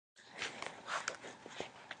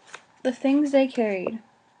The things they carried.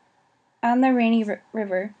 On the rainy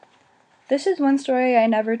river. This is one story I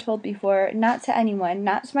never told before, not to anyone,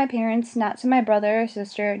 not to my parents, not to my brother or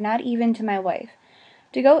sister, not even to my wife.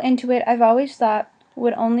 To go into it, I've always thought,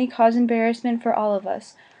 would only cause embarrassment for all of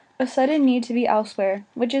us, a sudden need to be elsewhere,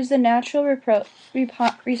 which is the natural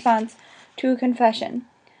response to a confession.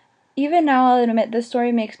 Even now I'll admit this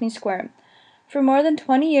story makes me squirm. For more than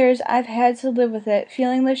 20 years I've had to live with it,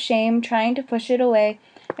 feeling the shame, trying to push it away,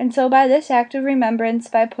 and so by this act of remembrance,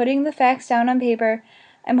 by putting the facts down on paper,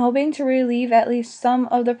 I'm hoping to relieve at least some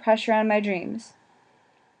of the pressure on my dreams.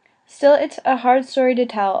 Still, it's a hard story to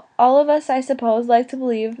tell. All of us, I suppose, like to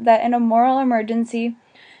believe that in a moral emergency,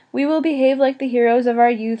 we will behave like the heroes of our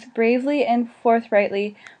youth, bravely and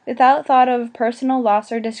forthrightly, without thought of personal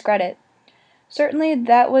loss or discredit. Certainly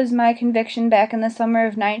that was my conviction back in the summer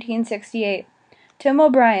of 1968. Tim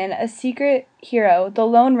O'Brien, a secret hero, the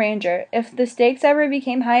Lone Ranger, if the stakes ever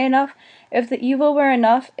became high enough, if the evil were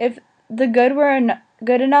enough, if the good were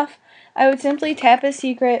good enough, I would simply tap a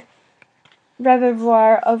secret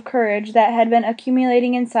reservoir of courage that had been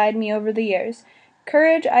accumulating inside me over the years.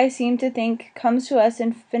 Courage, I seem to think, comes to us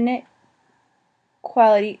in finite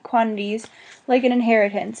quantities, like an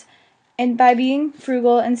inheritance, and by being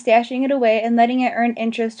frugal and stashing it away and letting it earn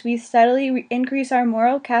interest, we steadily increase our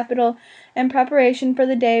moral capital in preparation for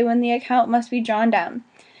the day when the account must be drawn down.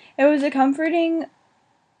 It was a comforting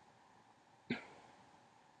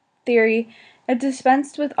theory. It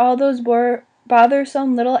dispensed with all those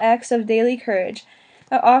bothersome little acts of daily courage.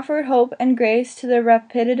 It offered hope and grace to the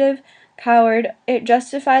repetitive coward. It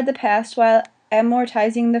justified the past while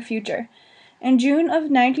amortizing the future. In June of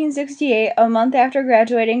 1968, a month after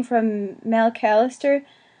graduating from Macalester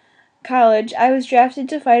College, I was drafted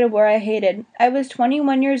to fight a war I hated. I was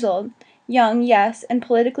 21 years old. Young, yes, and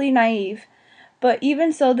politically naive. But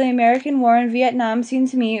even so, the American war in Vietnam seemed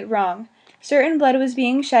to me wrong. Certain blood was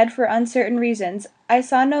being shed for uncertain reasons. I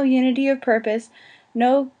saw no unity of purpose,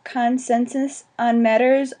 no consensus on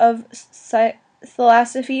matters of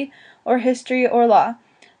philosophy or history or law.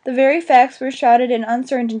 The very facts were shrouded in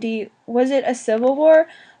uncertainty. Was it a civil war,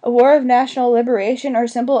 a war of national liberation, or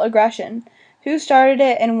simple aggression? Who started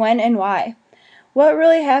it, and when and why? What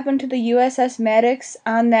really happened to the USS Maddox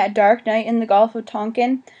on that dark night in the Gulf of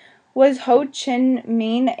Tonkin? Was Ho Chi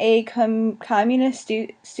Minh a communist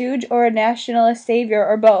stooge or a nationalist savior,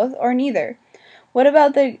 or both, or neither? What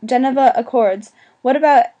about the Geneva Accords? What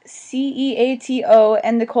about CEATO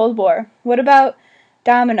and the Cold War? What about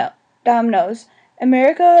dominoes?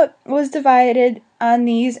 America was divided on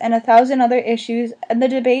these and 1,000 other issues, and the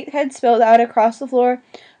debate had spilled out across the floor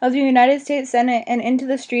of the United States Senate and into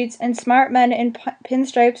the streets, and smart men in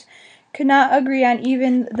pinstripes could not agree on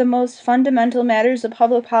even the most fundamental matters of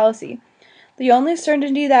public policy. The only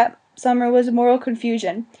certainty that summer was moral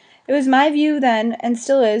confusion. It was my view then, and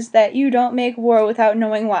still is, that you don't make war without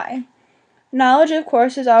knowing why. Knowledge, of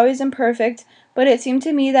course, is always imperfect, but it seemed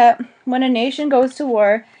to me that when a nation goes to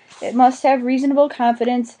war, it must have reasonable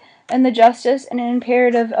confidence in the justice and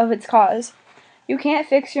imperative of its cause. You can't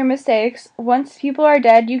fix your mistakes. Once people are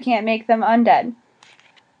dead, you can't make them undead.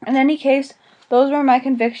 In any case, those were my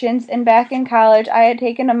convictions, and back in college I had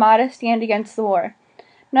taken a modest stand against the war.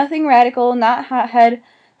 Nothing radical, not hothead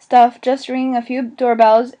stuff, just ringing a few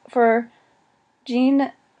doorbells for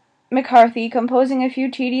Gene McCarthy, composing a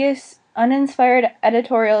few tedious, uninspired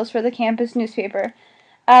editorials for the campus newspaper.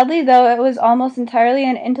 Oddly, though, it was almost entirely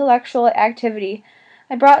an intellectual activity.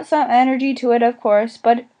 I brought some energy to it, of course,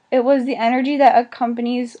 but it was the energy that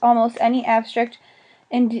accompanies almost any abstract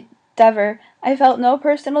endeavor. I felt no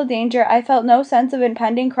personal danger. I felt no sense of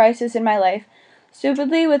impending crisis in my life.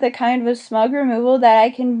 Stupidly, with a kind of smug removal that I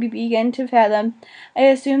can begin to fathom, I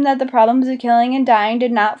assumed that the problems of killing and dying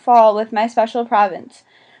did not fall with my special province.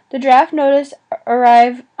 The draft notice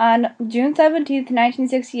arrived on June 17th,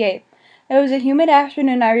 1968. It was a humid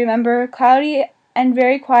afternoon, I remember, cloudy and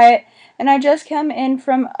very quiet, and I just come in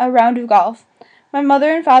from a round of golf. My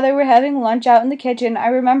mother and father were having lunch out in the kitchen. I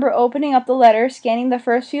remember opening up the letter, scanning the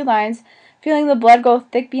first few lines, feeling the blood go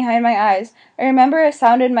thick behind my eyes. I remember a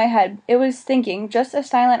sound in my head. It was thinking, just a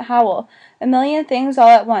silent howl, a million things all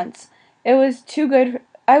at once. I was too good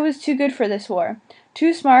for this war.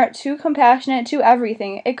 Too smart, too compassionate, too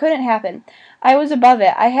everything. It couldn't happen. I was above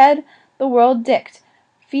it. I had the world dicked.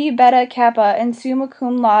 Phi Beta Kappa and summa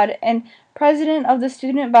cum laude, and president of the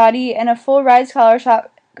student body, and a full-ride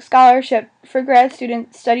scholarship for grad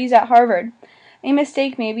student studies at Harvard. A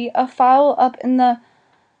mistake, maybe, a foul up in the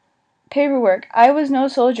paperwork. I was no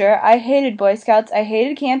soldier. I hated Boy Scouts. I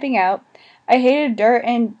hated camping out. I hated dirt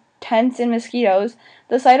and tents and mosquitoes.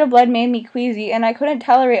 The sight of blood made me queasy, and I couldn't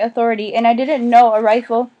tolerate authority, and I didn't know a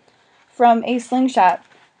rifle from a slingshot.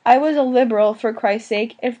 I was a liberal, for Christ's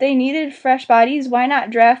sake. If they needed fresh bodies, why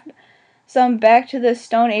not draft some back to the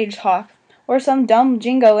Stone Age hawk, or some dumb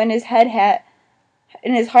jingo in his hard hat,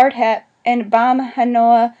 and bomb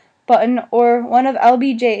Hanoa Button, or one of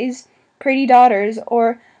LBJ's pretty daughters,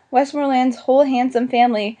 or Westmoreland's whole handsome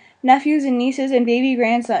family, nephews and nieces and baby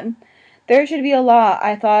grandson. There should be a law,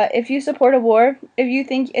 I thought. If you support a war, if you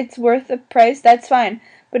think it's worth the price, that's fine.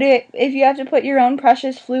 But if you have to put your own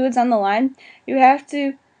precious fluids on the line, you have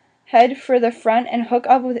to head for the front and hook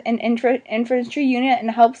up with an infantry unit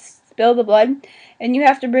and help spill the blood, and you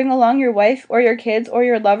have to bring along your wife or your kids or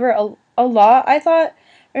your lover, a law, I thought.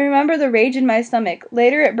 I remember the rage in my stomach.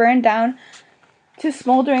 Later it burned down to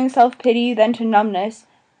smoldering self-pity, then to numbness.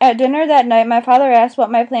 At dinner that night my father asked what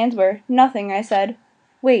my plans were. Nothing, I said.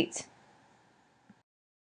 Wait.